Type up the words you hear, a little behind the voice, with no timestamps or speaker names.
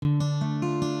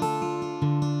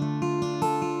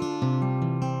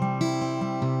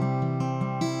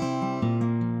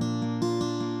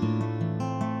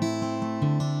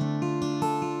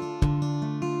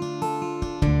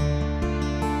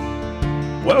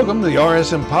Welcome to the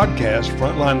RSM Podcast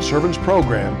Frontline Servants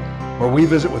Program, where we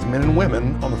visit with men and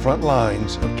women on the front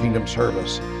lines of kingdom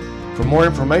service. For more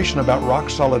information about Rock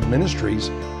Solid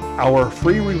Ministries, our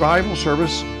free revival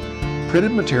service,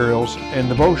 printed materials,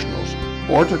 and devotionals,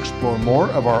 or to explore more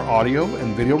of our audio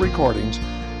and video recordings,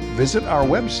 visit our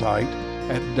website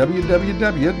at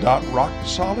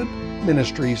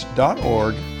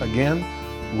www.rocksolidministries.org. Again,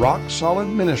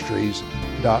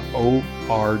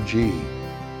 rocksolidministries.org.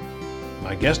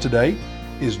 My guest today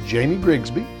is Jaime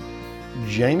Grigsby.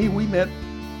 Jaime, we met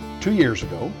 2 years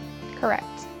ago. Correct.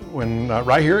 When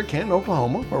right here at Canton,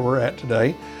 Oklahoma, where we're at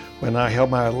today, when I held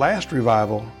my last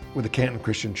revival with the Canton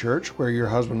Christian Church, where your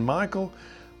husband Michael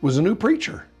was a new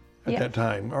preacher at that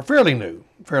time, or fairly new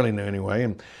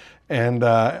anyway. And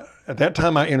at that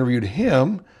time I interviewed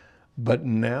him, but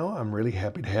now I'm really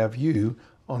happy to have you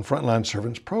on Frontline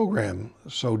Servants Program.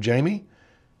 So Jaime,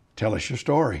 tell us your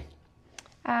story.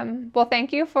 Well,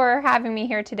 thank you for having me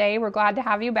here today. We're glad to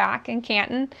have you back in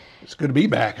Canton. It's good to be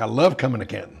back. I love coming to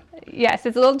Canton. Yes,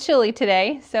 it's a little chilly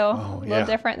today, so a little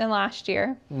different than last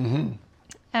year.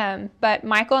 Mm-hmm. But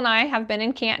Michael and I have been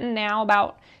in Canton now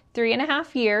about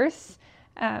 3.5 years,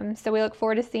 so we look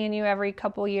forward to seeing you every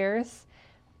couple years.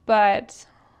 But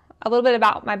a little bit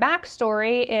about my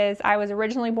backstory is I was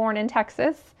originally born in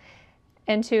Texas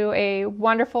into a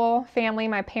wonderful family.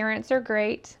 My parents are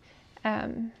great.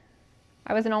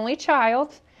 I was an only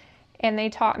child, and they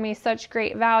taught me such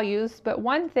great values. But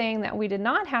one thing that we did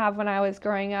not have when I was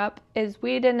growing up is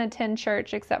we didn't attend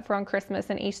church except for on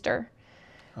Christmas and Easter.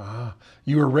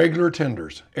 You were regular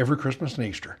attenders every Christmas and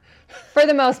Easter. For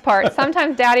the most part.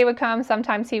 Sometimes Daddy would come,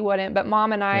 sometimes he wouldn't. But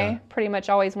Mom and I pretty much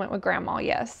always went with Grandma,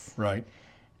 yes. Right.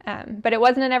 But it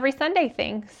wasn't an every Sunday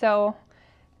thing. So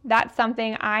that's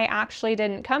something I actually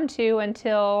didn't come to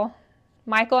until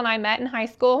Michael and I met in high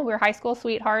school. We were high school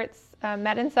sweethearts.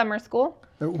 Met in summer school.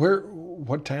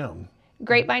 What town?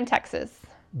 Grapevine, Texas.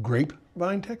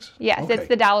 Grapevine, Texas? Yes, okay. It's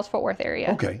the Dallas-Fort Worth area.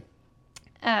 Okay.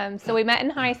 So we met in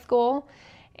high school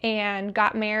and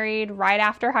got married right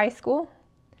after high school.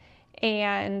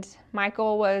 And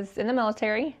Michael was in the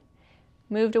military,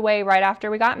 moved away right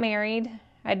after we got married.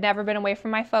 I'd never been away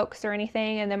from my folks or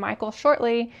anything. And then Michael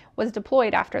shortly was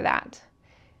deployed after that.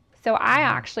 So I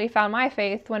actually found my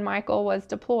faith when Michael was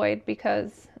deployed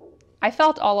because I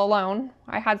felt all alone.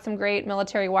 I had some great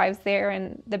military wives there,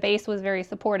 and the base was very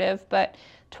supportive, but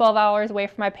 12 hours away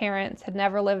from my parents, had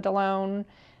never lived alone,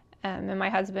 and my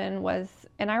husband was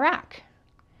in Iraq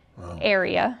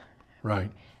area. Right.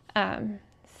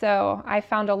 So I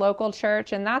found a local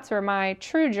church, and that's where my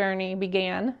true journey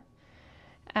began.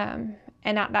 And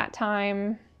at that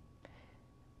time,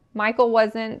 Michael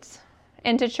wasn't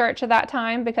into church at that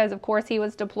time because, of course, he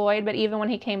was deployed, but even when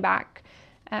he came back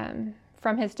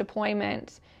from his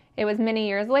deployment, it was many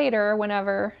years later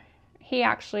whenever he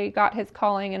actually got his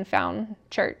calling and found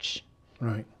church.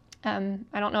 Right.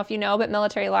 I don't know if you know, but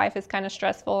military life is kind of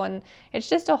stressful, and it's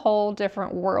just a whole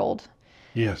different world.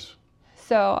 Yes.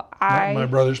 So My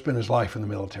brother spent his life in the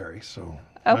military, so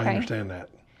I understand that.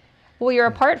 Well, you're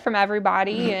apart from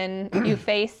everybody, and you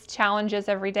face challenges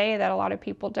every day that a lot of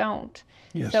people don't.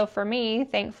 Yes. So for me,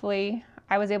 thankfully,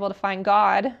 I was able to find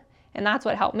God, and that's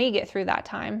what helped me get through that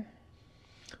time.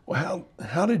 Well,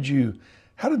 how did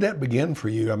that begin for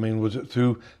you? I mean, was it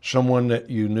through someone that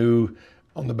you knew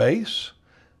on the base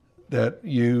or did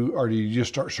you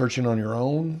just start searching on your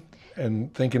own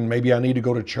and thinking maybe I need to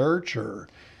go to church? Or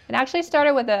it actually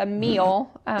started with a meal.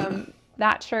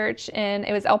 That church, and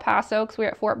it was El Paso because we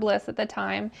were at Fort Bliss at the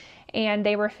time, and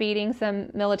they were feeding some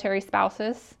military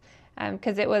spouses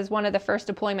because it was one of the first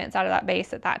deployments out of that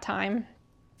base at that time.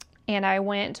 And I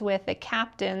went with the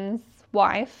captain's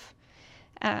wife.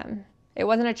 It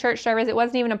wasn't a church service. It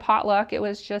wasn't even a potluck. It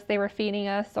was just they were feeding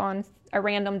us on a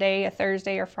random day, a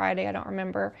Thursday or Friday, I don't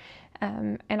remember.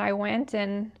 And I went,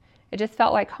 and it just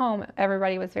felt like home.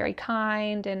 Everybody was very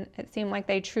kind, and it seemed like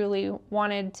they truly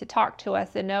wanted to talk to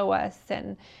us and know us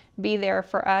and be there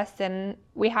for us. And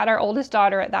we had our oldest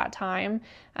daughter at that time,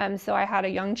 so I had a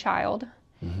young child.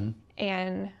 Mm-hmm.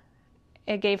 And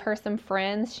it gave her some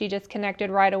friends. She just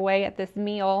connected right away at this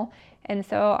meal. And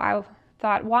so I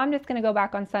thought, well, I'm just going to go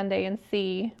back on Sunday and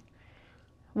see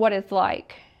what it's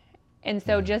like. And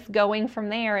so just going from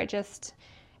there, it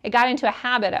got into a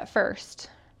habit at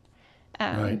first.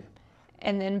 Right.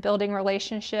 And then building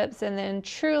relationships, and then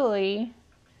truly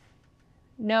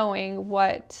knowing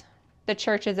what the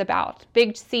church is about.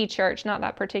 Big C church, not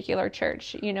that particular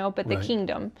church, but the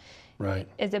kingdom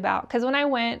is about. Because when I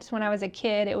was a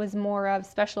kid, it was more of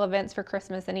special events for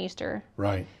Christmas and Easter.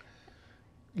 Right.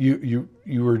 You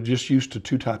were just used to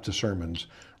two types of sermons,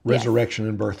 resurrection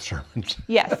and birth sermons.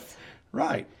 Yes.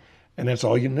 Right. And that's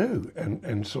all you knew.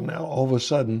 And so now all of a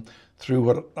sudden, through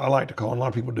what I like to call, and a lot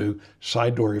of people do,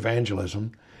 side door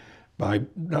evangelism, by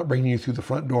not bringing you through the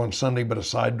front door on Sunday, but a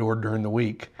side door during the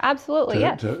week. Absolutely,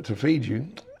 yes. To feed you,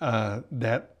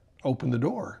 that opened the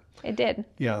door. It did.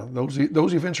 Yeah, those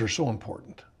events are so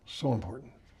important. So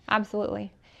important.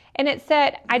 Absolutely. And it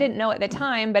set, I didn't know at the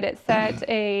time, but it set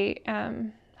a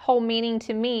whole meaning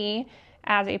to me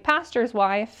as a pastor's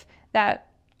wife that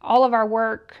all of our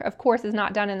work, of course, is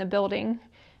not done in the building,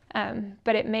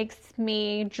 but it makes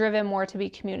me driven more to be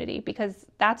community, because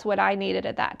that's what I needed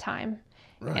at that time.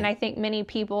 Right. And I think many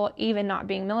people, even not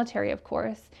being military, of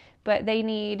course, but they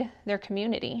need their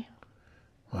community.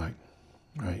 Right,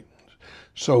 right.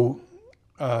 So,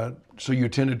 so you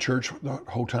attended church the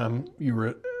whole time you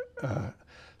were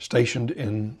stationed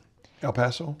in El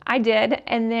Paso? I did,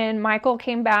 and then Michael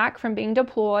came back from being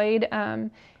deployed, and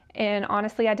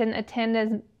honestly, I didn't attend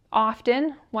as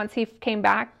often once he came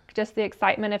back. Just the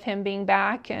excitement of him being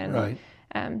back, and right.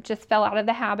 Just fell out of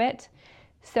the habit.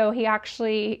 So he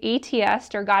actually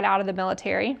ETS'd, or got out of the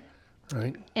military.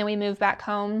 Right. And we moved back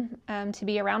home to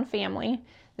be around family,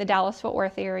 the Dallas-Fort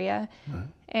Worth area. Right.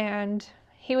 And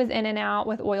he was in and out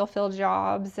with oil field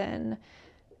jobs, and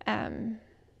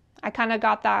I kind of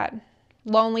got that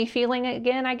lonely feeling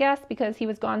again, I guess, because he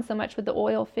was gone so much with the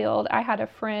oil field. I had a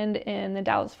friend in the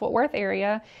Dallas-Fort Worth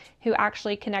area who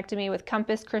actually connected me with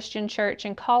Compass Christian Church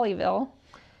in Colleyville.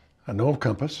 I know of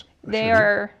Compass. They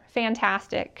are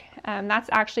fantastic. That's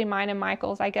actually mine and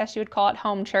Michael's. I guess you would call it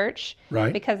home church,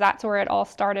 right? Because that's where it all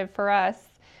started for us.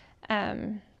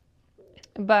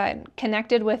 But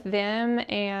connected with them,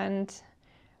 and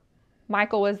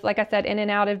Michael was, like I said, in and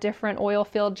out of different oil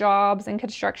field jobs and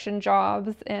construction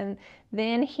jobs, and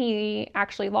then he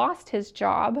actually lost his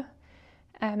job.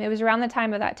 It was around the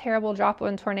time of that terrible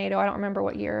Joplin tornado. I don't remember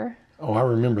what year. Oh, I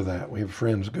remember that. We have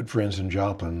friends, good friends in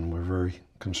Joplin. We're very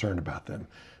concerned about them.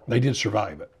 They did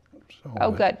survive it.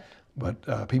 So, good.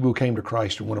 But people who came to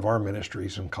Christ in one of our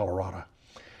ministries in Colorado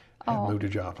had moved to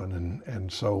Joplin,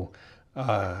 and so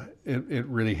it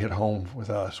really hit home with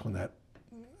us when that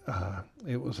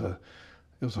it was a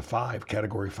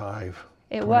Category 5.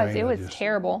 It was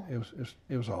terrible.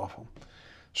 It was awful.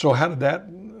 So how did that?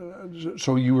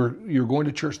 So you were going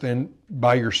to church then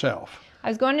by yourself? I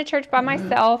was going to church by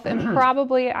myself, and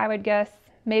probably, I would guess,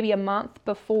 maybe a month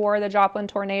before the Joplin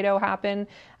tornado happened,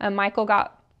 Michael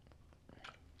got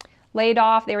laid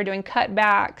off. They were doing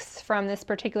cutbacks from this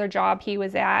particular job he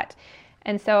was at,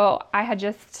 and so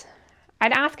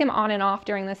I'd ask him on and off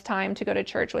during this time to go to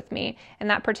church with me. And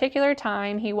that particular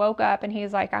time, he woke up and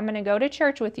he's like, "I'm going to go to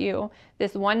church with you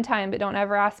this one time, but don't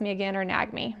ever ask me again or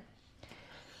nag me."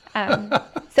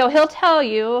 So he'll tell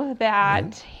you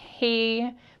that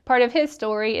part of his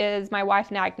story is, my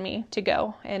wife nagged me to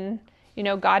go, and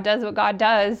God does what God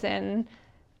does, and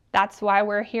that's why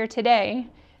we're here today.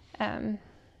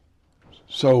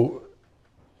 So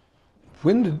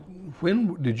when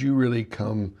did you really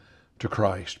come to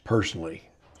Christ personally,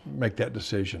 make that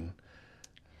decision?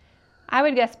 I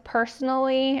would guess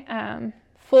personally,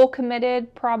 full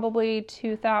committed, probably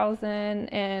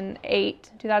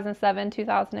 2008, 2007,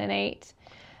 2008.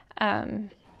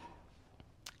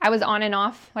 I was on and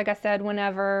off, like I said,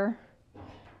 whenever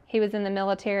he was in the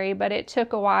military, but it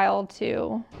took a while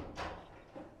to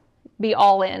be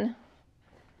all in.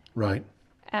 Right.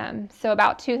 So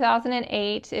about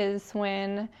 2008 is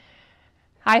when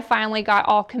I finally got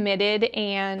all committed,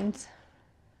 and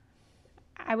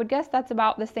I would guess that's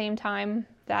about the same time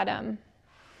that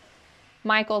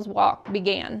Michael's walk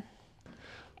began.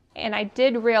 And I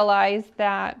did realize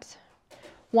that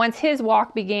once his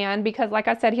walk began, because like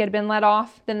I said, he had been let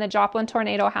off, then the Joplin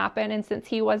tornado happened, and since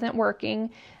he wasn't working,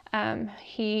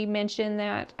 he mentioned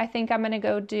that, "I think I'm going to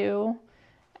go do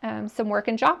some work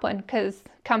in Joplin," because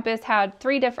Compass had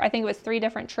three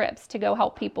different trips to go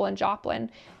help people in Joplin.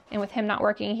 And with him not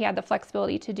working, he had the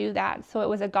flexibility to do that. So it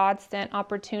was a God-sent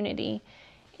opportunity.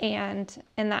 And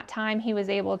in that time, he was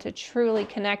able to truly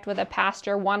connect with a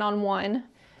pastor one-on-one.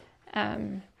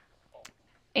 And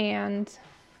it's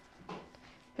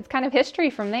kind of history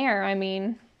from there. I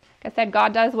mean, like I said,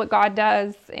 God does what God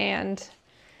does. And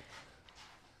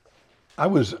I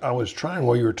was trying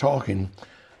while you were talking.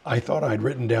 I thought I'd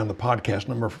written down the podcast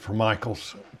number for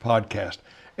Michael's podcast,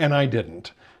 and I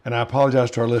didn't. And I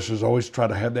apologize to our listeners. Always try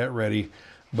to have that ready.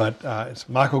 But it's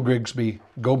Michael Grigsby.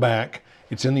 Go back.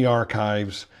 It's in the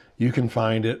archives. You can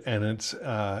find it, and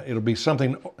it'll be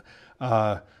something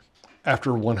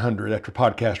after 100, after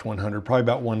podcast 100, probably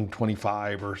about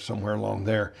 125 or somewhere along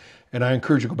there. And I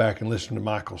encourage you to go back and listen to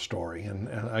Michael's story. And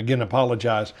again,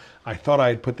 apologize. I thought I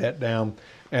had put that down,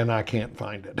 and I can't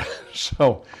find it.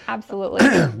 So absolutely.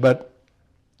 But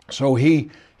so he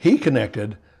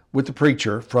connected with the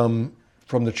preacher from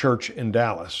the church in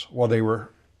Dallas while they were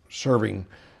serving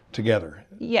together.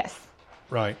 Yes.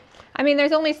 Right. I mean,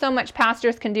 there's only so much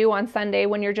pastors can do on Sunday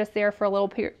when you're just there for a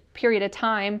little period of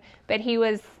time, but he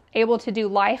was able to do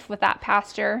life with that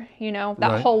pastor, that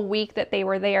right. whole week that they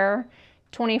were there,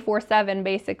 24/7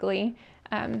 basically.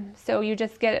 So you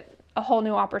just get a whole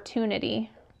new opportunity.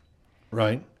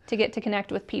 Right. To get to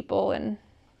connect with people. And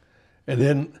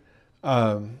then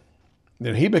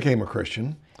he became a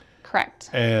Christian. Correct.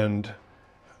 And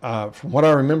from what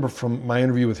I remember from my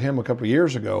interview with him a couple of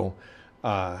years ago,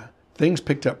 things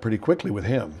picked up pretty quickly with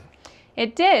him.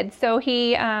 It did. So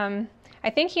he, I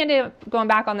think he ended up going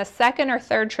back on the second or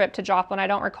third trip to Joplin. I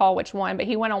don't recall which one, but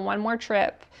he went on one more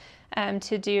trip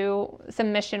to do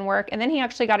some mission work. And then he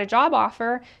actually got a job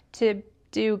offer to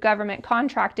do government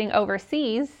contracting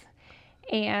overseas.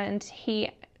 And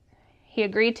he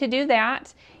agreed to do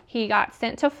that. He got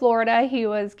sent to Florida. He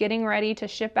was getting ready to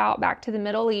ship out back to the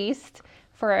Middle East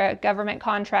for a government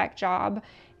contract job.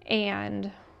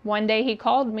 And one day he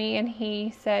called me and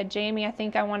he said, "Jaime, I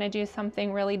think I want to do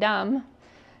something really dumb."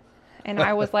 And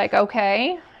I was like,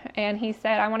 "Okay." And he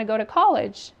said, "I want to go to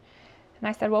college." And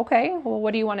I said, "Well, okay, well,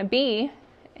 what do you want to be?"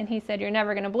 And he said, "You're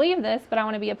never going to believe this, but I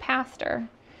want to be a pastor."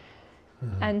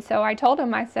 Mm-hmm. And so I told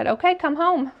him, I said, "Okay, come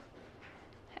home."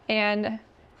 And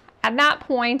at that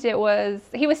point, he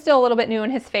was still a little bit new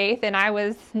in his faith, and I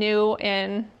was new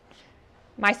in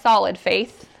my solid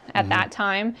faith at that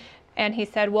time. And he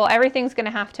said, "Well, everything's going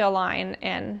to have to align,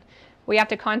 and we have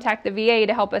to contact the VA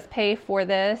to help us pay for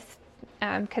this,"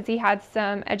 because he had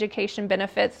some education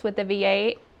benefits with the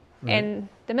VA. Right. And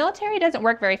the military doesn't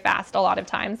work very fast a lot of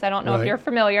times. I don't know if you're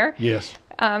familiar. Yes.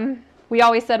 We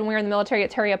always said when we were in the military,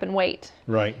 it's hurry up and wait.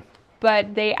 Right.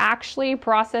 But they actually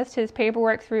processed his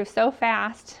paperwork through so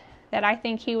fast that I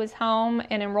think he was home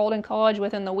and enrolled in college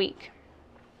within the week.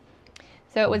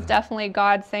 So it was definitely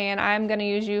God saying, "I'm going to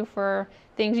use you for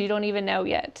things you don't even know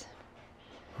yet."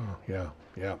 Oh,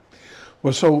 yeah.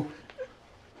 Well, so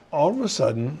all of a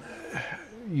sudden,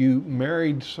 you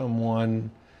married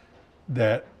someone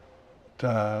that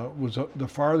was the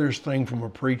farthest thing from a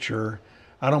preacher.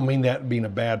 I don't mean that being a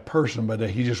bad person, but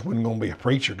he just wasn't going to be a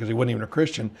preacher because he wasn't even a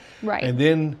Christian. Right. And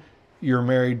then you're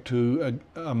married to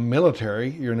a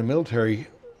military. You're in a military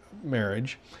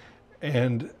marriage,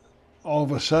 and all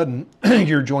of a sudden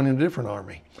you're joining a different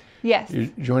army. Yes. You're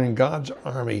joining God's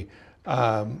army.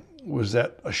 Was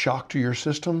that a shock to your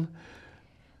system?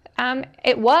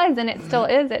 It was, and it still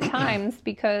is at times,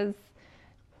 because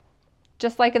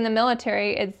just like in the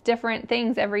military, it's different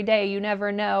things every day. You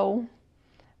never know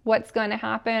what's going to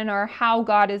happen or how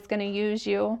God is going to use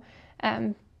you.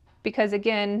 Because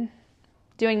again,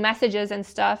 doing messages and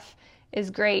stuff is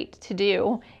great to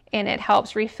do, and it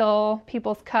helps refill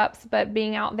people's cups, but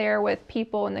being out there with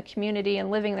people in the community and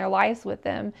living their lives with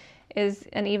them is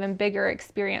an even bigger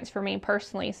experience for me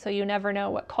personally. So you never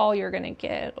know what call you're going to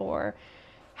get or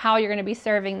how you're going to be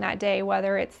serving that day,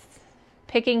 whether it's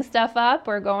picking stuff up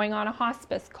or going on a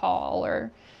hospice call,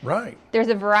 or right. There's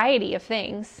a variety of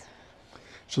things.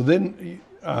 So then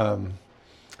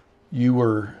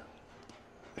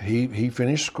he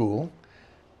finished school,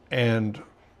 and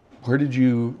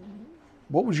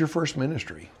what was your first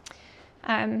ministry?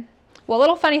 Well, a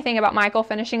little funny thing about Michael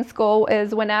finishing school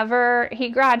is whenever he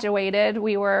graduated,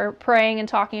 we were praying and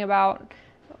talking about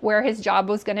where his job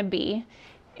was going to be.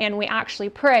 And we actually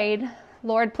prayed,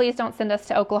 "Lord, please don't send us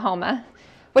to Oklahoma,"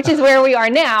 which is where we are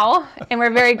now. And we're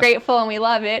very grateful and we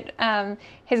love it.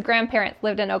 His grandparents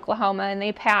lived in Oklahoma and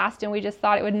they passed, and we just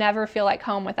thought it would never feel like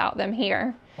home without them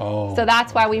here. Oh, so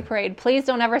that's why we prayed, "Please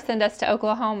don't ever send us to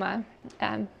Oklahoma."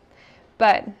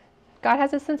 But God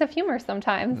has a sense of humor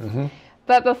sometimes. Mm-hmm.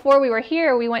 But before we were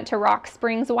here, we went to Rock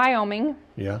Springs, Wyoming.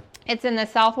 Yeah. It's in the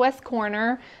southwest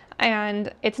corner,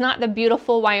 and it's not the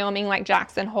beautiful Wyoming like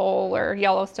Jackson Hole or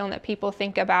Yellowstone that people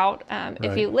think about. Right.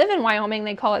 If you live in Wyoming,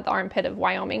 they call it the armpit of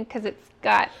Wyoming because it's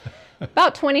got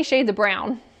about 20 shades of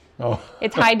brown. Oh.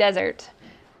 It's high desert.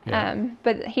 Yeah.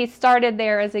 But he started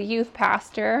there as a youth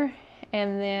pastor,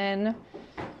 and then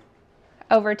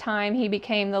over time he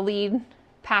became the lead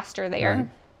pastor there.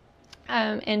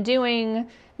 Right. And doing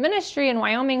ministry in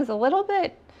Wyoming is a little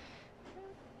bit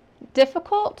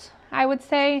difficult, I would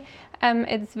say.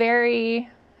 It's very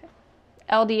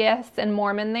LDS and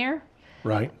Mormon there.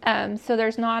 Right. So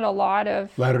there's not a lot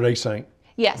of... Latter-day Saint.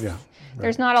 Yes. Yeah. Right.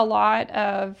 There's not a lot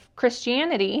of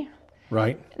Christianity.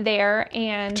 Right. there.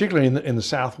 And Particularly in the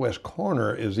southwest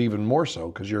corner is even more so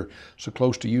because you're so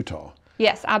close to Utah.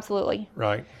 yes, absolutely.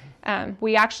 Right.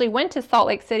 We actually went to Salt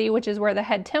Lake City, which is where the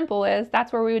head temple is.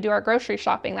 That's where we would do our grocery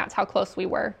shopping. That's how close we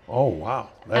were. Oh, wow.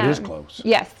 That is close.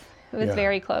 Yes, it was Yeah.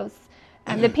 very close.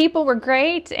 The people were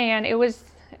great, and it was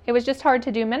just hard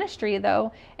to do ministry,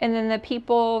 though. And then the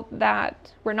people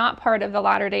that were not part of the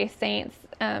Latter-day Saints,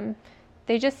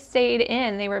 they just stayed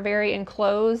in. They were very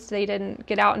enclosed. They didn't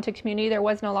get out into community. There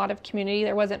wasn't a lot of community.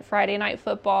 There wasn't Friday night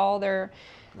football.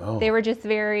 They were just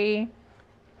very,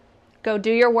 go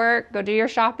do your work, go do your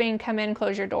shopping, come in,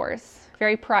 close your doors.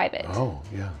 Very private. Oh,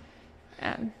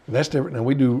 yeah. That's different. Now,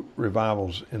 we do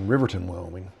revivals in Riverton,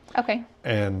 Wyoming. Okay.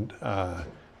 And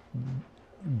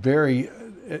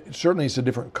certainly it's a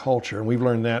different culture. And we've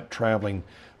learned that traveling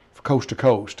coast to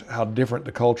coast, how different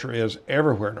the culture is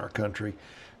everywhere in our country.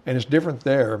 And it's different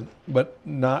there, but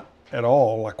not at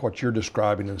all like what you're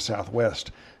describing in the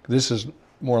Southwest. This is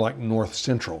more like north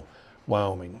central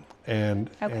Wyoming.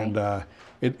 And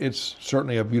it's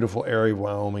certainly a beautiful area of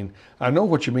Wyoming. I know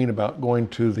what you mean about going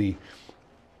to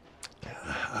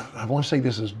I want to say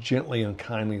this as gently and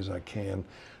kindly as I can,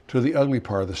 to the ugly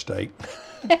part of the state.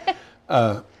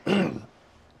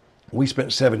 We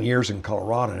spent 7 years in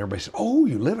Colorado, and everybody said, "Oh,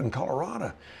 you live in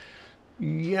Colorado?"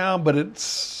 Yeah, but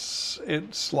it's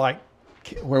like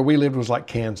where we lived was like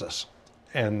Kansas,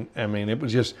 and I mean it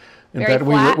was just. In Very fact,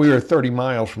 flat. we were 30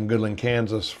 miles from Goodland,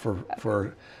 Kansas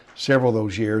for several of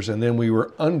those years, and then we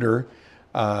were under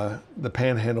the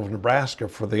Panhandle of Nebraska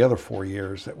for the other 4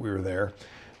 years that we were there,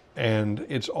 and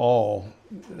it's all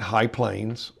high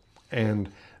plains, and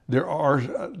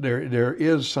there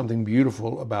is something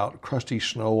beautiful about crusty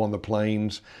snow on the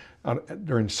plains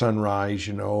during sunrise,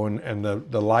 and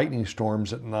the lightning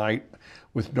storms at night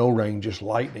with no rain, just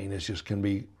lightning, can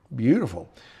be beautiful.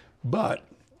 But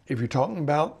if you're talking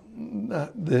about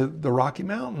the Rocky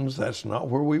Mountains, that's not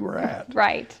where we were at.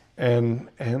 Right. And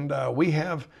we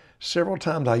have several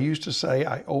times, I used to say,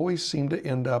 I always seem to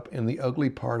end up in the ugly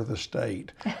part of the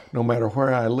state, no matter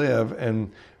where I live.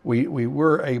 And we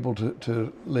were able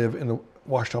to live in the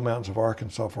Ouachita Mountains of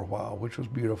Arkansas for a while, which was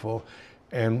beautiful.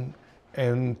 And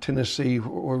Tennessee,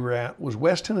 where we were at, was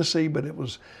West Tennessee, but it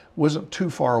wasn't too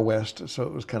far west, so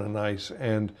it was kind of nice.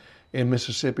 And in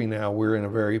Mississippi now, we're in a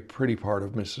very pretty part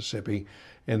of Mississippi,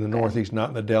 in the Northeast, not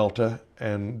in the Delta.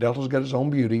 And Delta's got its own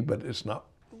beauty, but it's not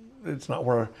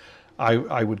where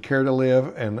I would care to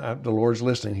live. And the Lord's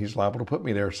listening; He's liable to put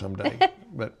me there someday.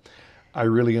 But I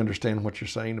really understand what you're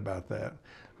saying about that.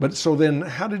 But so then,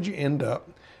 how did you end up?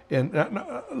 And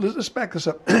let's back this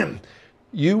up.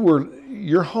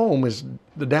 Your home is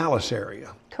the Dallas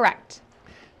area. Correct.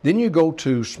 Then you go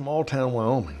to small town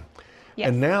Wyoming. Yes.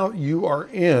 And now you are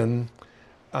in,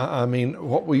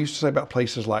 what we used to say about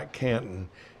places like Canton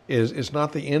is it's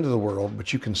not the end of the world,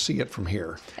 but you can see it from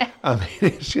here.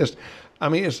 It's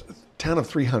a town of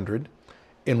 300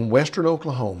 in western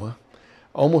Oklahoma,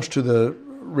 almost to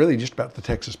really just about the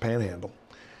Texas Panhandle.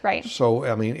 Right. So,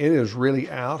 it is really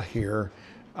out here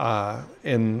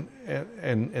in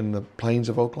the plains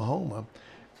of Oklahoma,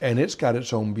 and it's got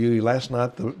its own beauty. Last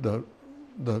night,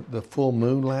 the full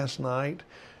moon last night,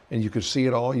 and you could see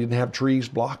it all. You didn't have trees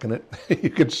blocking it. You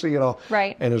could see it all.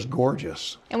 Right. And it's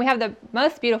gorgeous. And we have the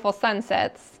most beautiful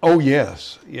sunsets. Oh,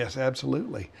 yes. Yes,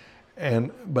 absolutely.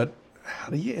 But how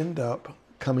do you end up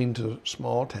coming to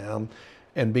small town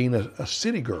and being a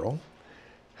city girl?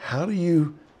 How do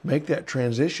you make that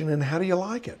transition, and how do you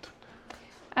like it?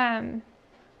 I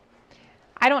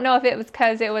don't know if it was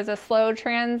because it was a slow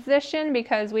transition,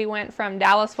 because we went from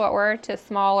Dallas-Fort Worth to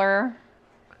smaller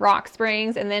Rock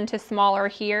Springs and then to smaller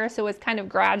here. So it was kind of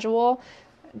gradual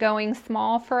going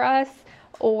small for us,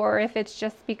 or if it's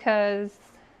just because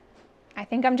I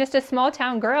think I'm just a small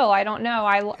town girl. I don't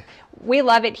know. We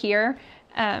love it here.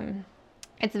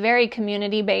 It's very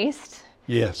community based.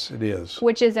 Yes, it is.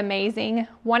 Which is amazing.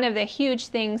 One of the huge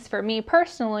things for me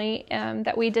personally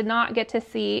that we did not get to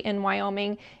see in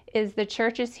Wyoming is the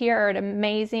churches here are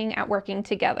amazing at working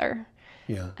together.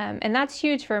 Yeah. And that's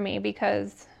huge for me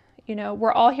because,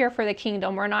 we're all here for the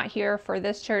kingdom. We're not here for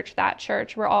this church, that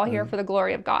church. We're all here for the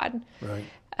glory of God.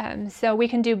 Right. So we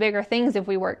can do bigger things if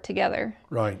we work together.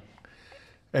 Right.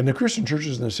 And the Christian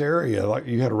churches in this area, like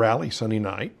you had a rally Sunday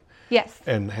night. Yes.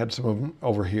 And had some of them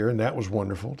over here, and that was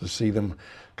wonderful to see them,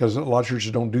 because a lot of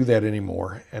churches don't do that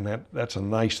anymore, and that's a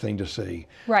nice thing to see.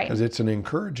 Right. Because it's an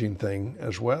encouraging thing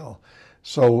as well.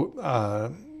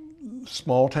 So,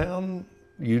 small town,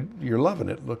 you're loving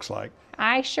it, looks like.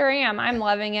 I sure am. I'm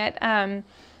loving it.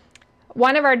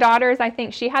 One of our daughters, I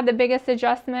think she had the biggest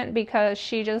adjustment because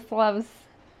she just loves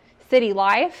city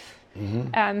life.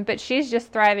 But she's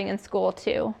just thriving in school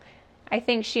too. I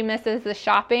think she misses the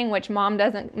shopping, which mom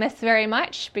doesn't miss very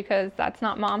much because that's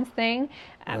not mom's thing.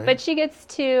 Right. But she gets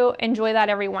to enjoy that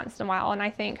every once in a while. And I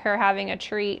think her having a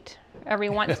treat every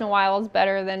once in a while is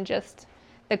better than just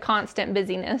the constant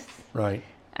busyness. Right.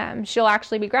 She'll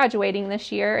actually be graduating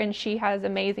this year, and she has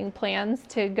amazing plans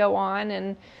to go on.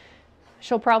 And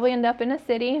she'll probably end up in a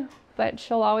city, but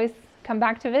she'll always come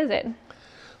back to visit.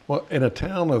 Well, in a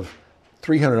town of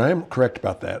 300, I am correct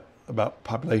about that, about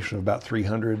population of about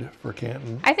 300 for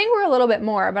Canton. I think we're a little bit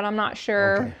more, but I'm not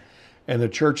sure. Okay. And the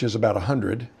church is about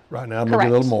 100 right now, maybe Correct.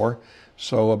 a little more.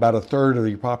 So about a third of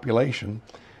the population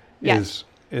Yes.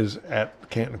 is at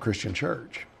Canton Christian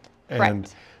Church.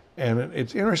 Correct. And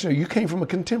it's interesting. You came from a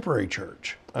contemporary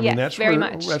church. I mean, Yes, that's very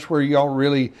where much. that's where y'all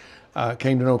really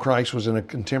came to know Christ, was in a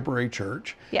contemporary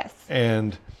church. Yes.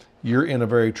 And you're in a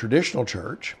very traditional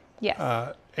church.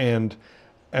 Yes. And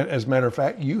as a matter of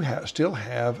fact, you still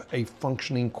have a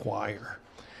functioning choir,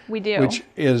 We do. which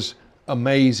is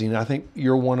amazing. I think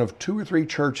you're one of 2 or 3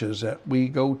 churches that we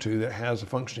go to that has a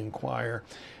functioning choir,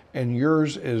 and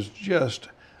yours is just.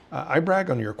 I brag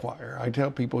on your choir. I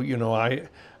tell people,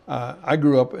 I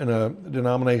grew up in a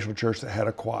denominational church that had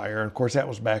a choir, and of course that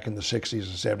was back in the 60s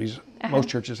and 70s. Most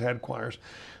churches had choirs,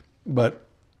 but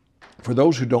for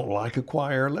those who don't like a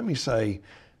choir, let me say,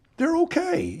 they're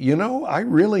okay. I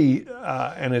really,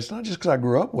 and it's not just because I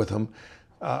grew up with them,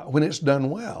 when it's done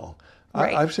well.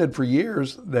 Right. I've said for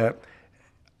years that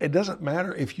it doesn't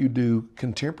matter if you do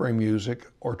contemporary music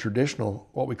or traditional,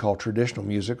 what we call traditional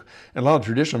music. And a lot of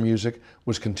traditional music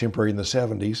was contemporary in the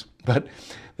 70s, but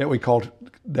that we call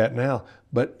that now.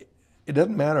 But it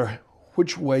doesn't matter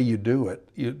which way you do it,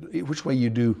 which way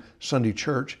you do Sunday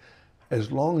church,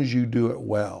 as long as you do it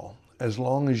well, as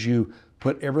long as you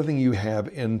put everything you have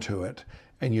into it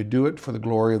and you do it for the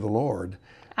glory of the Lord.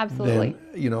 Absolutely.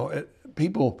 Then,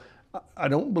 people, I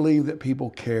don't believe that people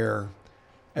care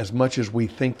as much as we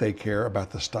think they care about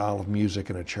the style of music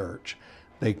in a church.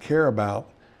 They care about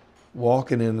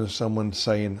walking into someone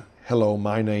saying, "Hello,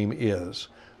 my name is.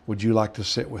 Would you like to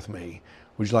sit with me?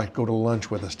 Would you like to go to lunch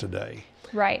with us today?"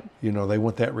 Right. They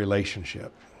want that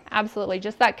relationship. Absolutely.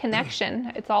 Just that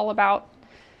connection. It's all about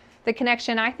the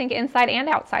connection, I think, inside and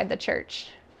outside the church.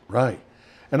 Right.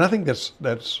 And I think that's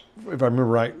if I remember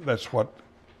right, that's what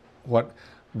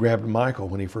grabbed Michael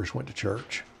when he first went to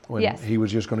church. When Yes. he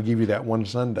was just going to give you that one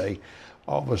Sunday,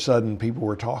 all of a sudden people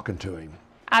were talking to him.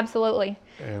 Absolutely.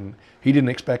 And he didn't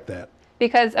expect that.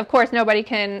 Because, of course, nobody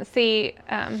can see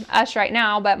us right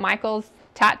now, but Michael's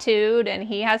tattooed and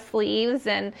he has sleeves,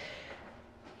 and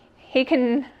he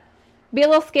can be a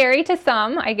little scary to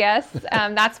some, I guess.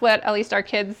 That's what at least our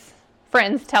kids'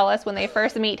 friends tell us when they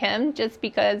first meet him, just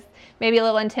because maybe a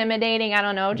little intimidating. I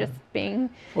don't know, just being...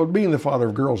 Well, being the father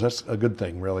of girls, that's a good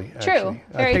thing, really. True. Actually.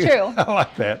 Very I think- true. I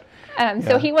like that.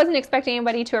 So he wasn't expecting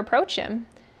anybody to approach him.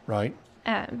 Right.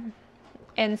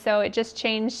 And so it just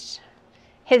changed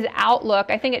his outlook.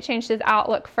 I think it changed his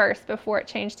outlook first before it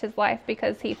changed his life,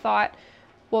 because he thought,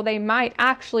 well, they might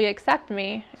actually accept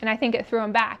me. And I think it threw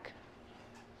him back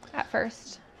at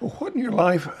first. Well, what in your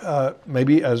life,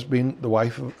 maybe as being the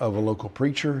wife of a local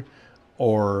preacher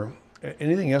or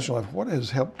anything else in your life, what has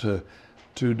helped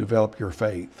to develop your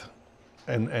faith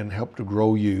and help to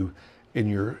grow you in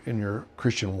your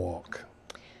Christian walk?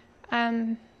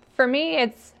 For me,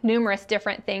 it's numerous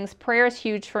different things. Prayer is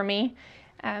huge for me,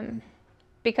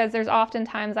 because there's often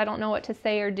times I don't know what to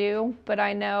say or do, but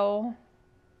I know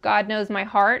God knows my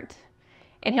heart,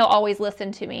 and he'll always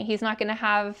listen to me. He's not going to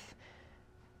have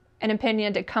an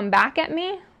opinion to come back at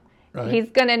me. Right. He's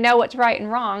going to know what's right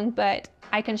and wrong, but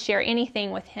I can share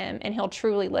anything with him, and he'll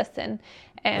truly listen.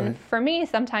 And Right. for me,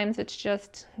 sometimes it's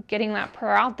just getting that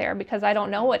prayer out there, because I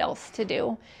don't know what else to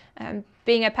do.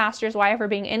 Being a pastor's wife, or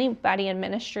being anybody in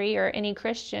ministry or any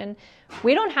Christian,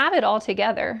 we don't have it all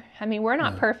together. I mean, we're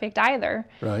not perfect either.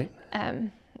 Right.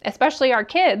 Especially our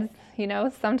kids,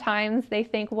 sometimes they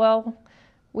think, well,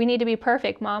 we need to be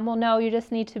perfect, Mom. Well, no, you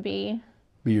just need to be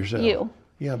Be yourself. you.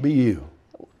 Yeah, be you.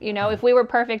 If we were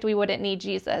perfect, we wouldn't need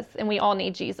Jesus, and we all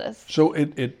need Jesus. So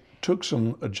it took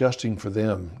some adjusting for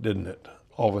them, didn't it?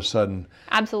 All of a sudden,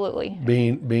 Absolutely.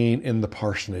 being in the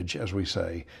parsonage, as we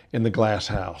say, in the glass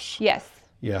house. Yes.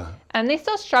 Yeah. And they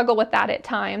still struggle with that at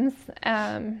times.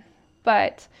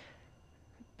 But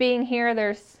being here,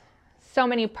 there's so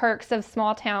many perks of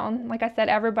small town. Like I said,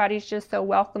 everybody's just so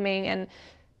welcoming and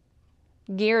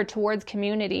geared towards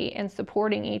community and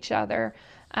supporting each other.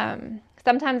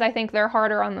 Sometimes I think they're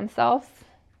harder on themselves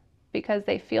because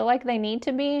they feel like they need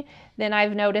to be than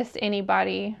I've noticed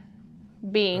anybody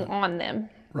being on them.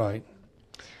 Right.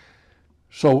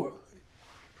 So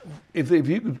if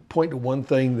you could point to one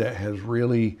thing that has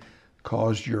really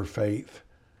caused your faith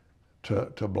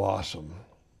to blossom,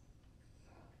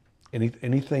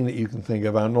 anything that you can think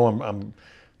of? I know I'm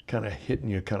kind of hitting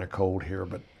you kind of cold here,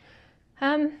 but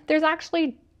there's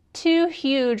actually two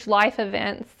huge life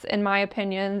events, in my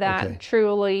opinion, that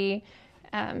truly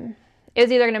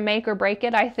is either going to make or break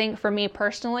it. I think for me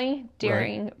personally,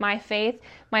 during my faith,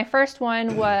 my first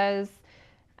one was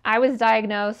I was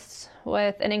diagnosed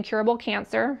with an incurable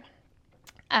cancer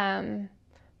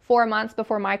 4 months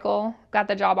before Michael got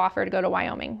the job offer to go to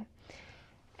Wyoming.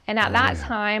 And at that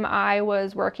time, I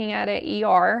was working at an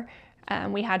ER.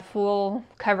 We had full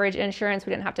coverage insurance.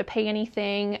 We didn't have to pay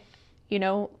anything. You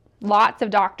know, lots of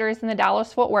doctors in the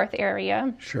Dallas-Fort Worth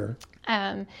area. Sure.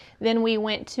 Then we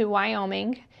went to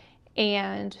Wyoming,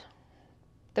 and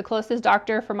the closest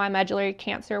doctor for my medullary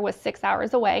cancer was 6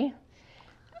 hours away.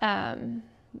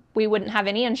 We wouldn't have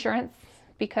any insurance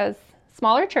because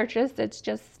smaller churches, it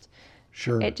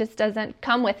just doesn't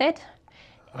come with it.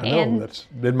 I know, that's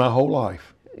been my whole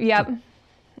life. Yep.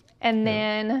 And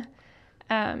then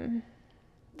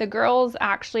the girls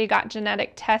actually got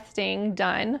genetic testing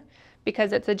done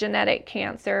because it's a genetic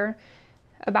cancer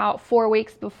about 4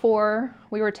 weeks before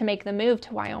we were to make the move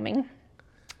to Wyoming.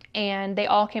 And they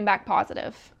all came back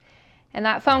positive. And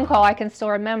that phone call, I can still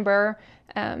remember,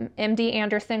 MD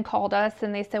Anderson called us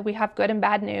and they said, we have good and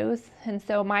bad news. And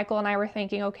so Michael and I were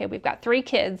thinking, okay, we've got 3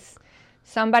 kids.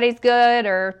 Somebody's good,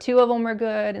 or 2 of them are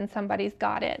good, and somebody's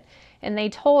got it. And they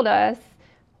told us,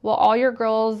 well, all your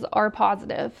girls are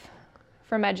positive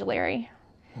for medullary.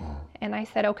 And I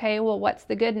said, okay, well, what's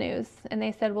the good news? And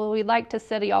they said, well, we'd like to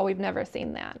study y'all. We've never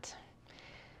seen that.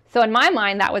 So in my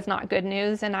mind, that was not good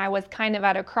news. And I was kind of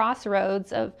at a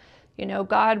crossroads of, you know,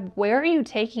 God, where are you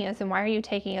taking us, and why are you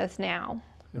taking us now?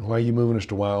 And why are you moving us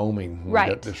to Wyoming when we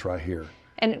got this right here?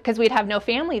 And because we'd have no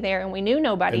family there, and we knew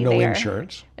nobody there.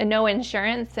 And no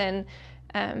insurance.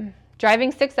 And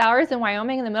driving 6 hours in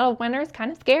Wyoming in the middle of winter is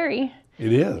kind of scary.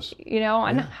 It is. You know,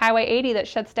 on Highway 80 that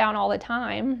shuts down all the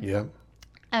time. Yeah.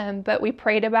 But we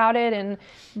prayed about it, and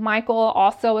Michael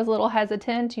also was a little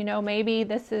hesitant. You know, maybe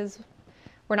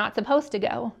we're not supposed to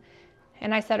go.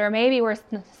 And I said, or maybe we're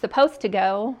supposed to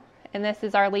go, and this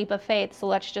is our leap of faith, so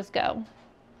let's just go.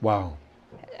 Wow.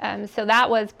 So that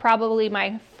was probably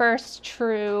my first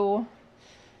true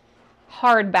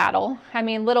hard battle. I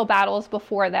mean, little battles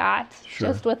before that,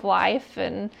 just with life.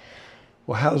 And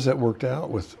well, how does that work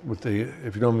out with the,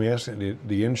 if you don't mind me asking,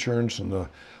 the insurance and the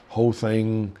whole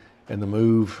thing and the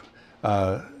move?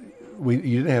 You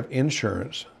didn't have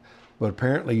insurance, but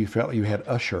apparently you felt you had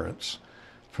assurance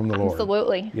from the Lord.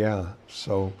 Absolutely. Yeah.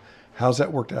 So how's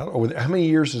that worked out? How many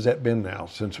years has that been now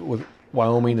since with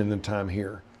Wyoming and then time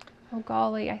here? Oh,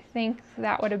 golly, I think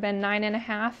that would have been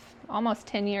 9.5, almost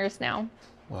 10 years now.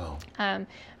 Wow.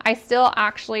 I still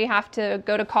actually have to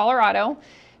go to Colorado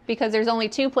because there's only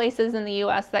 2 places in the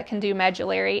U.S. that can do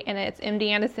medullary, and it's MD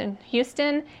Anderson,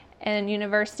 Houston, and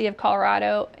University of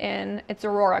Colorado, and it's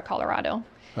Aurora, Colorado.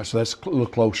 So that's a little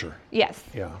closer. Yes.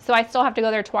 Yeah. So I still have to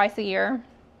go there twice a year.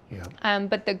 Yeah.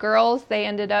 But the girls, they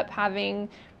ended up having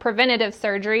preventative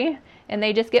surgery, and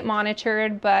they just get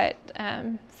monitored, but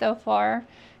so far,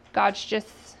 God's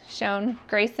just shown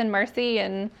grace and mercy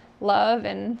and love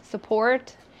and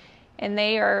support, and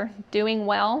they are doing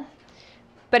well.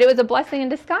 But it was a blessing in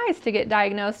disguise to get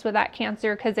diagnosed with that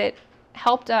cancer because it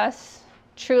helped us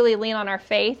truly lean on our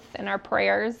faith and our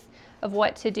prayers of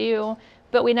what to do.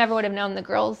 But we never would have known the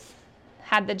girls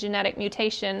had the genetic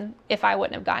mutation if I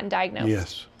wouldn't have gotten diagnosed.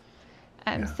 Yes.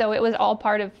 So it was all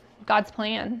part of God's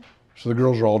plan. So the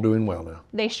girls are all doing well now?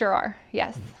 They sure are,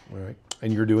 yes. All right.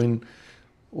 And you're doing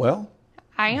well?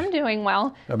 I am doing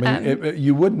well. I mean,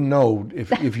 you wouldn't know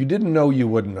if you didn't know, you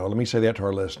wouldn't know. Let me say that to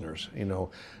our listeners. You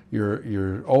know,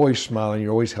 you're always smiling.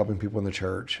 You're always helping people in the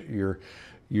church. You're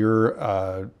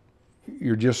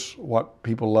just what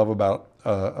people love about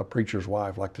a preacher's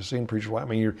wife, like the scene preacher's wife. I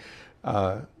mean,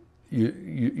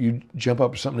 you jump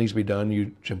up if something needs to be done.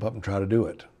 You jump up and try to do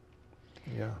it.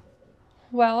 Yeah.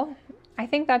 Well, I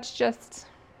think that's just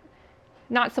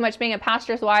not so much being a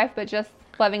pastor's wife, but just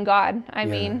loving God. I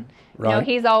mean, you know,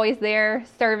 He's always there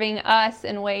serving us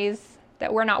in ways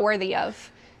that we're not worthy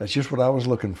of. That's just what I was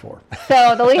looking for.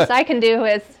 So the least I can do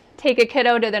is take a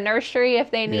kiddo to the nursery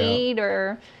if they need,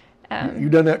 or...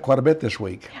 You've done that quite a bit this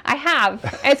week. I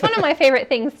have. It's one of my favorite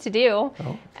things to do.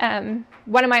 Oh.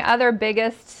 One of my other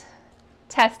biggest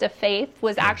tests of faith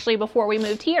was actually before we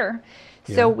moved here.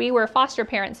 So we were foster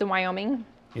parents in Wyoming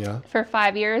for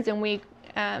 5 years, and we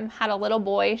had a little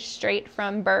boy straight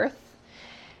from birth.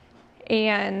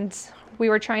 And we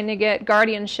were trying to get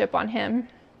guardianship on him.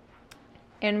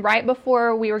 And right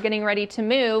before we were getting ready to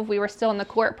move, we were still in the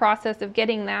court process of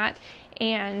getting that,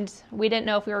 and we didn't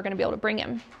know if we were going to be able to bring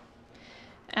him.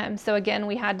 So again,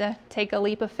 we had to take a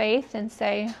leap of faith and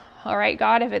say, all right,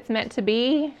 God, if it's meant to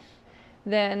be,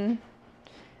 then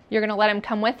you're going to let him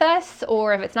come with us,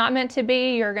 or if it's not meant to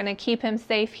be, you're going to keep him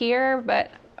safe here,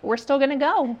 but we're still going to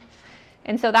go.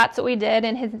 And so that's what we did,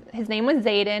 and his name was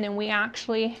Zayden, and we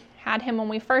actually had him when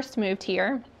we first moved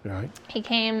here. Right. He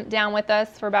came down with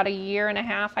us for about 1.5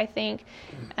 years, I think,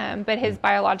 but his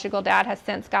biological dad has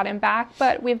since got him back,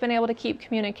 but we've been able to keep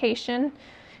communication,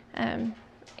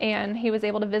 and he was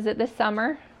able to visit this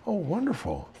summer. Oh,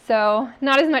 wonderful. So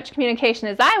not as much communication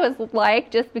as I was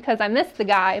like, just because I missed the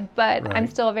guy, but Right. I'm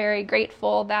still very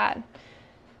grateful that,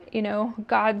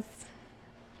 God's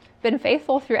been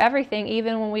faithful through everything,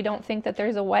 even when we don't think that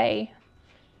there's a way.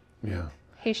 Yeah.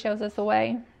 He shows us a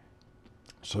way.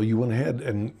 So you went ahead,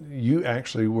 and you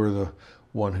actually were the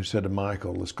one who said to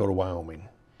Michael, let's go to Wyoming.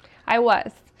 I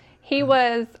was.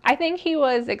 I think he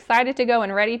was excited to go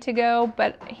and ready to go,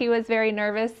 but he was very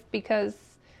nervous because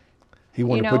He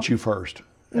wanted to put you first.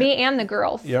 me and the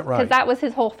girls. Yeah, right. Because that was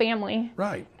his whole family.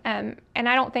 Right. And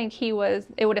I don't think it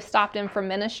would have stopped him from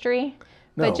ministry,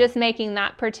 No. but just making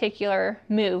that particular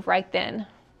move right then.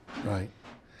 Right.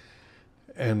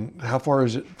 And how far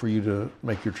is it for you to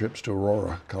make your trips to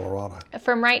Aurora, Colorado?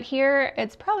 From right here,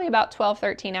 it's probably about 12,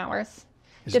 13 hours,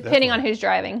 Is it that depending far? on who's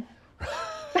driving.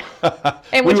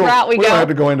 And which route we We go. don't have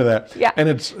to go into that. Yeah. And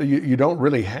it's you don't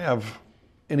really have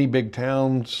any big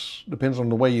towns, depends on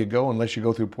the way you go, unless you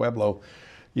go through Pueblo.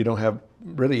 You don't have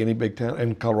really any big town,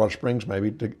 and Colorado Springs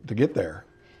maybe, to get there.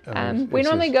 We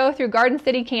normally go through Garden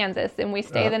City, Kansas, and we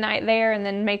stay the night there and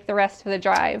then make the rest of the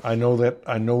drive. I know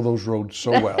those roads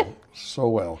so well, so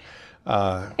well.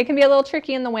 It can be a little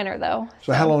tricky in the winter, though.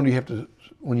 So how long do you have to,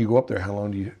 when you go up there, how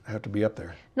long do you have to be up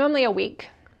there? Normally a week.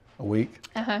 A week?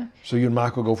 Uh-huh. So you and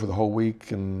Michael go for the whole week?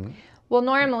 And Well,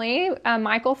 normally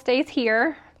Michael stays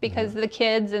here because of the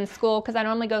kids and school, because I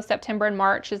normally go September and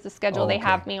March is the schedule they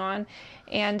have me on.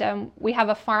 And we have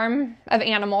a farm of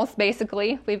animals,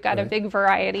 basically. We've got a big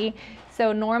variety.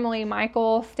 So normally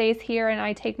Michael stays here, and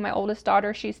I take my oldest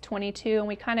daughter, she's 22, and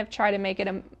we kind of try to make it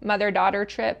a mother-daughter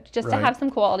trip just to have some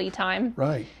quality time.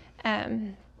 Right.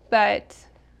 But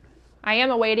I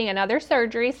am awaiting another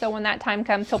surgery, so when that time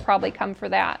comes, he'll probably come for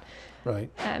that.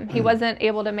 Right. He wasn't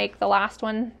able to make the last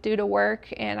one due to work,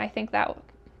 and I think that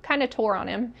kind of tore on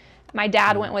him. My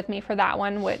dad went with me for that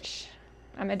one, which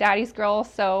I'm a daddy's girl,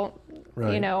 so,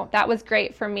 that was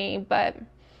great for me, but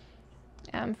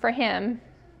for him,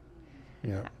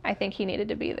 I think he needed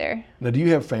to be there. Now, do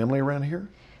you have family around here?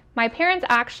 My parents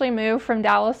actually moved from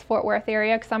Dallas, Fort Worth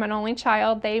area because I'm an only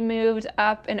child. They moved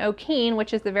up in O'Keene,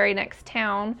 which is the very next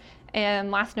town,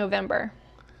 last November.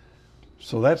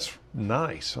 So that's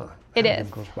nice, huh? It Having is.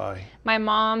 them close by. My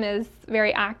mom is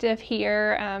very active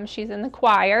here. She's in the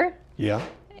choir. Yeah.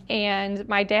 And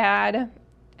my dad,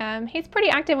 he's pretty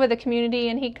active with the community,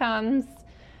 and he comes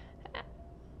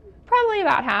probably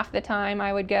about half the time,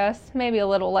 I would guess. Maybe a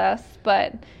little less,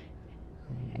 but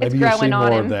Maybe it's you'll see growing on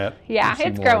more him. of that. Yeah, You'll see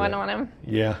it's more of growing that. on him.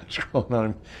 Yeah, it's growing on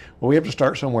him. Well, we have to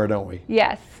start somewhere, don't we?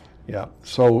 Yes. Yeah.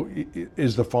 So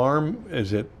is the farm,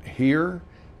 is it here?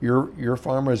 Your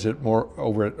farm, or is it more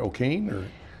over at O'Keene? Or?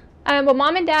 Well,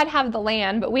 Mom and Dad have the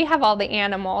land, but we have all the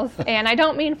animals. And I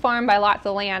don't mean farm by lots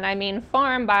of land. I mean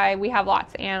farm by we have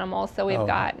lots of animals. So we've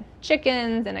got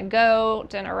chickens and a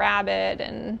goat and a rabbit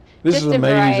and This just is a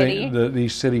variety. amazing,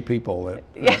 these city people.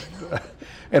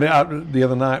 And the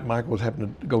other night, Michael was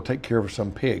having to go take care of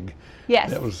some pig.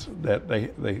 Yes. That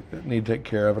they need to take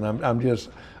care of. And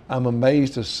I'm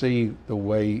amazed to see the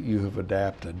way you have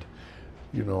adapted.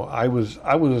 I was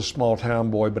a small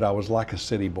town boy, but I was like a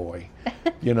city boy.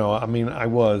 I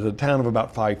was a town of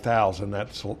about 5,000.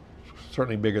 That's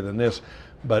certainly bigger than this,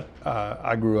 but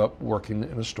I grew up working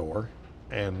in a store,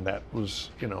 and that was,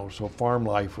 so farm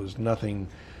life was nothing,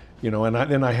 and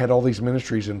then I had all these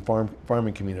ministries in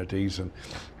farming communities, and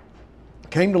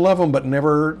came to love them, but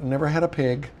never had a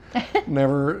pig.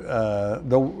 Never,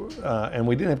 and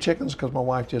we didn't have chickens because my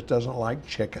wife just doesn't like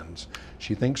chickens.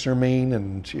 She thinks they're mean,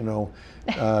 and she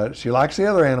likes the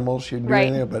other animals. She can do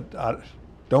anything, but I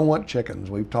don't want chickens.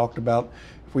 We've talked about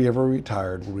if we ever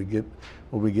retired, will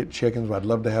we get chickens? I'd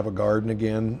love to have a garden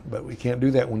again, but we can't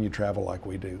do that when you travel like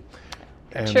we do.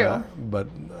 And, True. But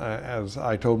as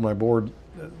I told my board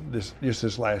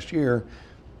this last year,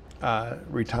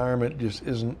 retirement just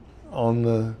isn't on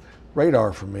the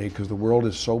radar for me because the world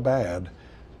is so bad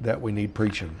that we need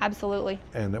preaching. Absolutely.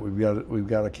 And that we've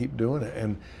got to keep doing it.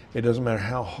 And it doesn't matter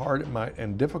how hard it might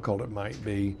and difficult it might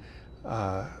be.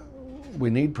 we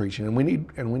need preaching, and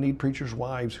we need preachers'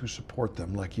 wives who support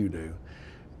them like you do,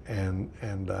 and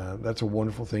that's a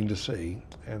wonderful thing to see.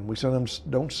 And we sometimes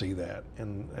don't see that,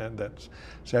 and that's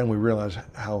sad. And we realize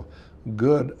how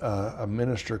good a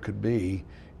minister could be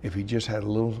if he just had a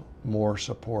little more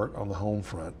support on the home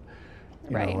front,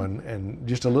 you Right. know, and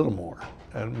just a little more,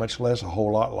 and much less a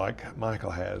whole lot like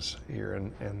Michael has here.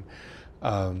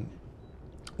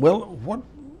 Well, what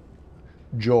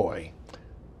joy?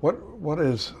 What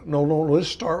is no? Let's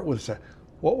start with that.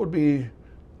 What would be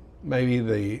maybe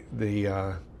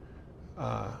the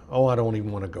oh, I don't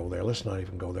even want to go there. Let's not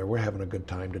even go there. We're having a good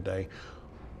time today.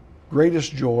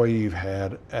 Greatest joy you've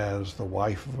had as the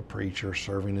wife of a preacher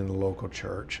serving in the local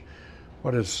church.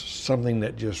 What is something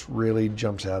that just really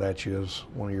jumps out at you as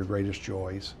one of your greatest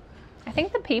joys? I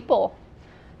think the people,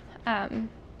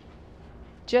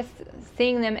 just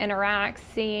seeing them interact,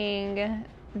 seeing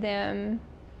them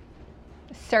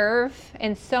serve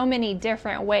in so many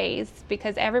different ways,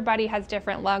 because everybody has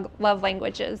different love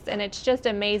languages, and it's just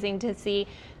amazing to see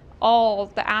all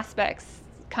the aspects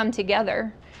come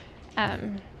together,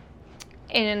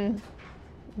 and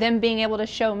them being able to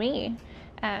show me,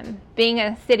 being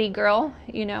a city girl,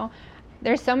 you know,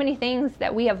 there's so many things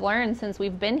that we have learned since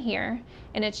we've been here,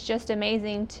 and it's just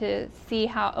amazing to see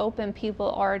how open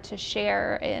people are to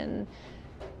share and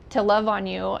to love on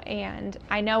you. And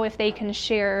I know if they can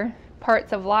share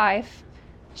parts of life,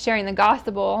 sharing the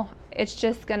gospel, it's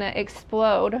just going to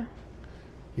explode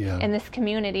in this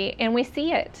community. And we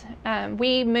see it.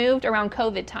 We moved around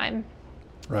COVID time.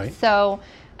 Right. So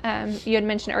you had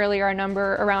mentioned earlier a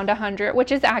number around 100,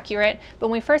 which is accurate. But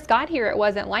when we first got here, it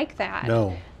wasn't like that.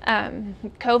 No.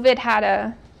 COVID had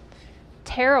a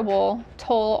terrible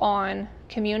toll on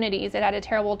communities. It had a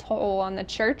terrible toll on the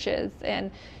churches and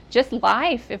just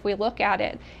life, if we look at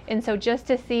it. And so just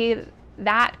to see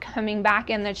that coming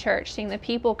back in the church, seeing the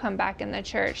people come back in the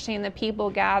church, seeing the people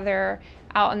gather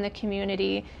out in the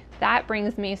community, that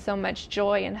brings me so much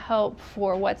joy and hope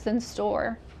for what's in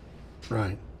store.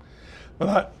 Right.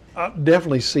 Well, I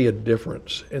definitely see a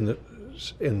difference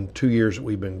in 2 years that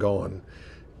we've been gone.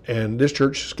 And this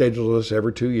church schedules us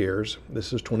every 2 years.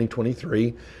 This is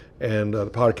 2023, and the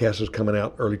podcast is coming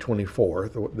out early 24,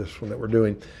 this one that we're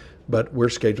doing. But we're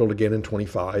scheduled again in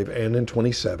 25 and in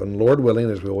 27, Lord willing,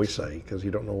 as we always say, because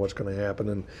you don't know what's going to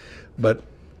happen. But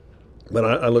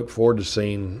I look forward to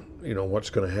seeing, you know, what's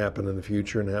going to happen in the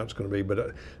future and how it's going to be. But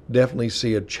I definitely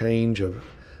see a change of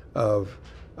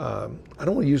I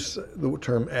don't want to use the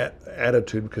term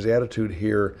attitude, because the attitude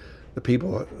here, the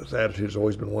people's attitude has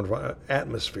always been wonderful.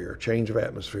 Atmosphere, change of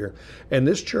atmosphere. And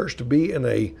this church, to be in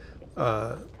a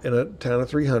town of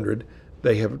 300,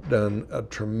 they have done a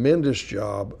tremendous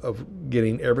job of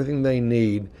getting everything they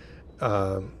need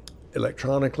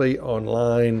electronically,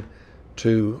 online,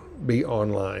 to be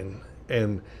online.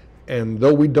 And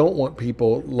though we don't want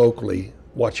people locally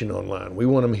watching online, we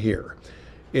want them here.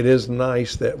 It is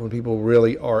nice that when people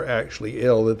really are actually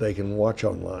ill, that they can watch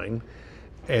online.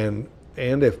 And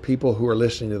if people who are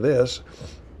listening to this,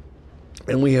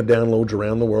 and we have downloads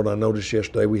around the world. I noticed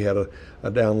yesterday we had a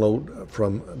download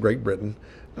from Great Britain.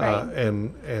 Right.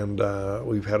 And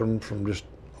we've had them from just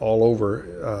all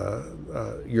over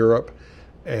Europe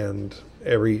and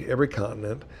every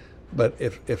continent. But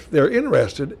if they're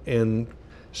interested in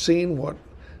seeing what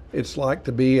it's like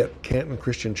to be at Canton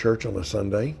Christian Church on a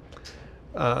Sunday,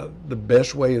 the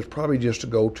best way is probably just to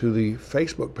go to the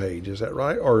Facebook page. Is that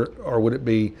right? Or would it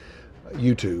be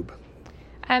YouTube?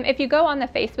 If you go on the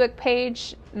Facebook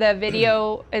page, the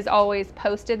video is always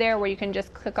posted there, where you can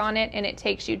just click on it and it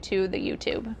takes you to the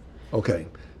YouTube. Okay.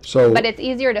 So, but it's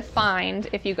easier to find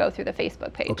if you go through the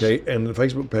Facebook page. Okay, and the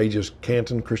Facebook page is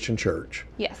Canton Christian Church.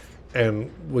 Yes.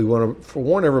 And we want to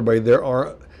forewarn everybody, there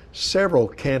are several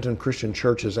Canton Christian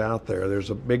churches out there.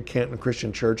 There's a big Canton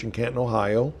Christian Church in Canton,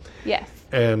 Ohio. Yes.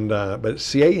 And but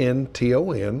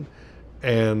Canton,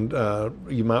 and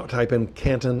you might type in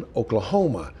Canton,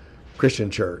 Oklahoma Christian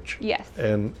Church. Yes.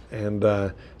 And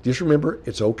just remember,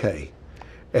 it's okay.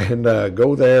 And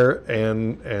go there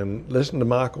and listen to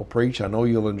Michael preach. I know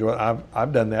you'll enjoy it.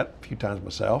 I've done that a few times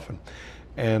myself.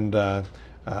 And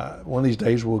one of these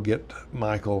days we'll get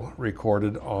Michael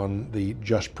recorded on the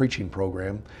Just Preaching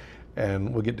program,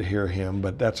 and we'll get to hear him.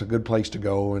 But that's a good place to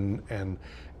go and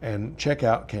check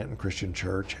out Canton Christian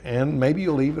Church. And maybe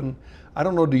you'll even, I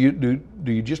don't know, do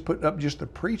you just put up just the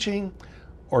preaching,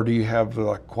 or do you have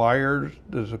the choir?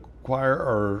 Does a choir,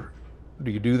 or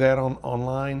do you do that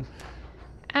online?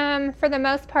 For the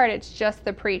most part, it's just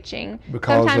the preaching.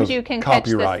 Because sometimes you can catch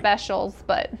the copyright. specials,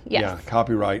 but yes. Yeah,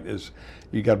 copyright is,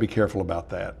 you got to be careful about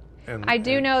that. And I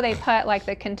do know they put like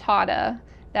the cantata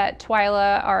that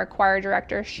Twyla, our choir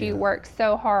director, she works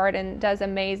so hard and does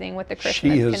amazing with the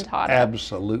Christmas cantata. She is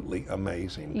absolutely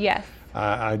amazing. Yes.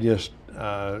 I'm just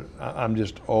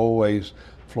always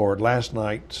floored. Last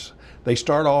night, they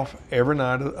start off every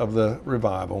night of the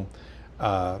revival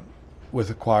with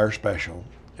a choir special,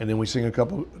 and then we sing a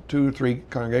couple, 2 or 3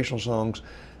 congregational songs.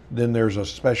 Then there's a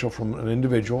special from an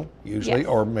individual, usually,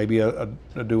 or maybe a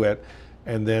duet.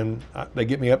 And then they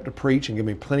get me up to preach and give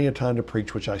me plenty of time to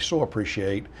preach, which I so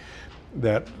appreciate.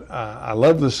 That I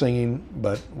love the singing,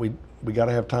 but we got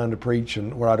to have time to preach,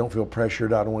 and where I don't feel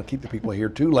pressured. I don't want to keep the people here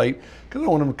too late because I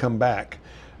want them to come back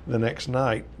the next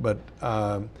night. But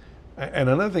and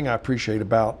another thing I appreciate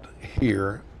about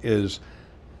here is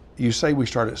you say we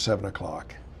start at 7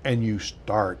 o'clock, and you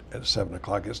start at 7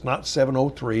 o'clock. It's not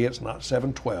 7:03. It's not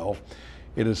 7:12.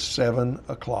 It is 7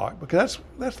 o'clock, because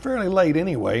that's fairly late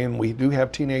anyway, and we do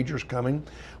have teenagers coming,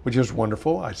 which is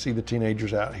wonderful. I see the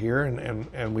teenagers out here,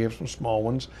 and we have some small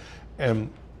ones, and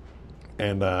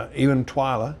even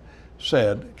Twyla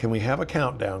said, "Can we have a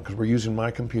countdown?" Because we're using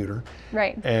my computer.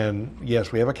 Right. And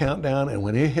yes, we have a countdown, and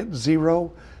when it hits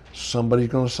 0, somebody's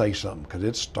going to say something, because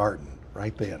it's starting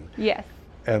right then. Yes.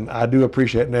 And I do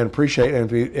appreciate it,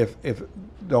 and if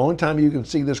the only time you can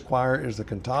see this choir is the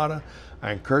cantata,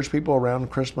 I encourage people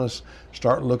around Christmas,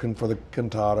 start looking for the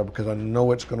cantata, because I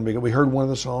know it's going to be good. We heard one of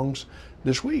the songs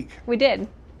this week. We did.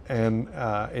 And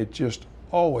it just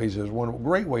always is one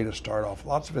great way to start off.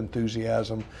 Lots of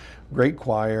enthusiasm, great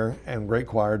choir and great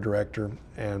choir director,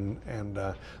 and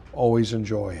always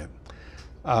enjoy it.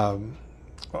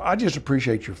 I just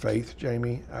appreciate your faith,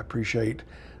 Jaime. I appreciate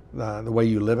the way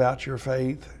you live out your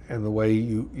faith, and the way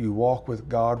you walk with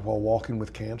God while walking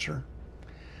with cancer.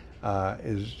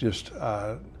 Is just,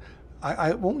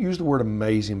 I won't use the word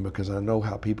amazing, because I know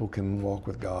how people can walk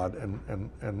with God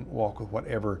and walk with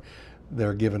whatever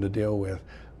they're given to deal with,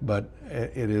 but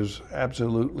it is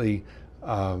absolutely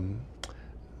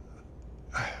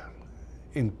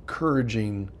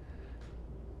encouraging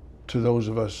to those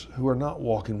of us who are not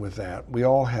walking with that. We're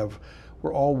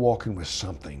all walking with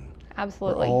something.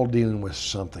 Absolutely. We're all dealing with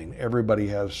something. Everybody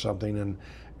has something,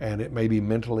 and it may be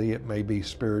mentally, it may be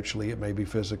spiritually, it may be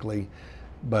physically,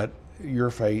 but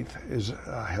your faith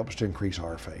helps to increase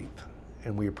our faith,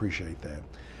 and we appreciate that.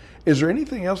 Is there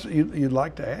anything else that you'd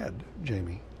like to add,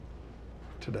 Jaime,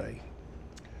 today?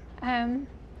 I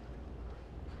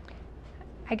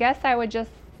guess I would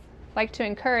just like to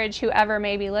encourage whoever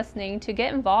may be listening to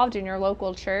get involved in your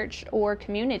local church or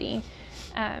community.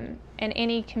 In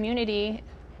any community,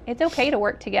 it's okay to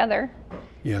work together.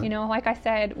 Yeah. You know, like I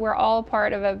said, we're all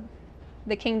part of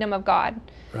the kingdom of God.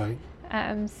 Right.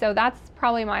 So that's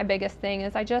probably my biggest thing,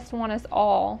 is I just want us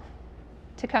all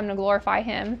to come to glorify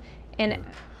Him in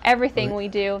everything we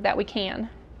do that we can.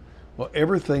 Well,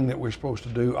 everything that we're supposed to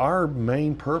do, our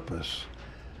main purpose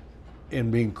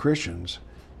in being Christians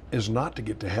is not to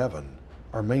get to heaven.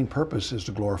 Our main purpose is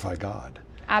to glorify God.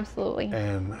 Absolutely.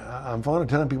 And I'm fond of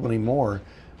telling people anymore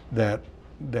that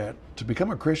to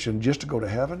become a Christian just to go to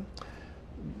heaven,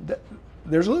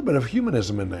 there's a little bit of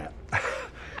humanism in that.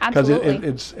 Absolutely.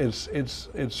 Because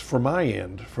it's for my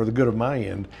end, for the good of my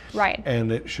end. Right.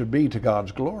 And it should be to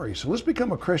God's glory. So let's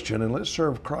become a Christian, and let's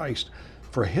serve Christ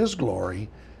for His glory.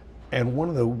 And one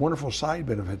of the wonderful side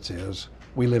benefits is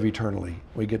we live eternally.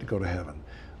 We get to go to heaven.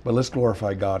 But let's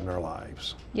glorify God in our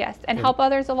lives. Yes, and help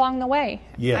others along the way.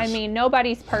 Yes. I mean,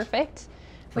 nobody's perfect.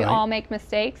 We Right. all make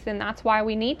mistakes, and that's why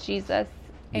we need Jesus.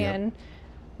 Yep. And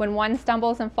when one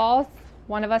stumbles and falls,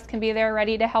 one of us can be there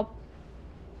ready to help,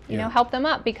 help them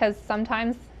up, because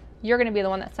sometimes you're going to be the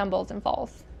one that stumbles and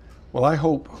falls. Well, I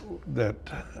hope that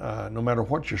no matter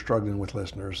what you're struggling with,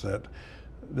 listeners, that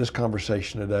this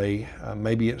conversation today,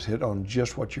 maybe it's hit on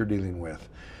just what you're dealing with.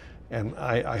 And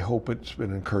I hope it's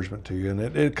been an encouragement to you.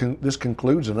 And this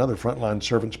concludes another Frontline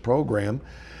Servants program.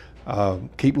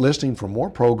 Keep listening for more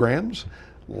programs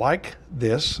like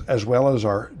this, as well as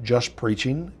our Just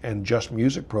Preaching and Just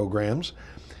Music programs.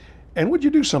 And would you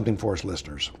do something for us,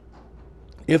 listeners?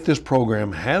 If this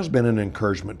program has been an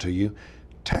encouragement to you,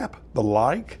 tap the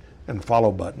like and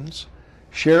follow buttons,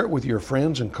 share it with your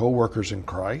friends and co-workers in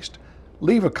Christ,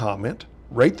 leave a comment,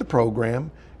 rate the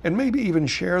program, and maybe even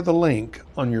share the link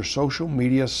on your social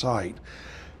media site.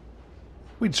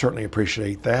 We'd certainly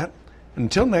appreciate that.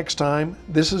 Until next time,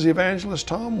 this is Evangelist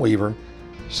Tom Weaver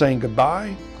saying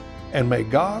goodbye, and may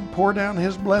God pour down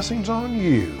His blessings on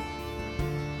you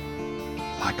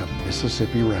like a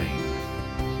Mississippi rain.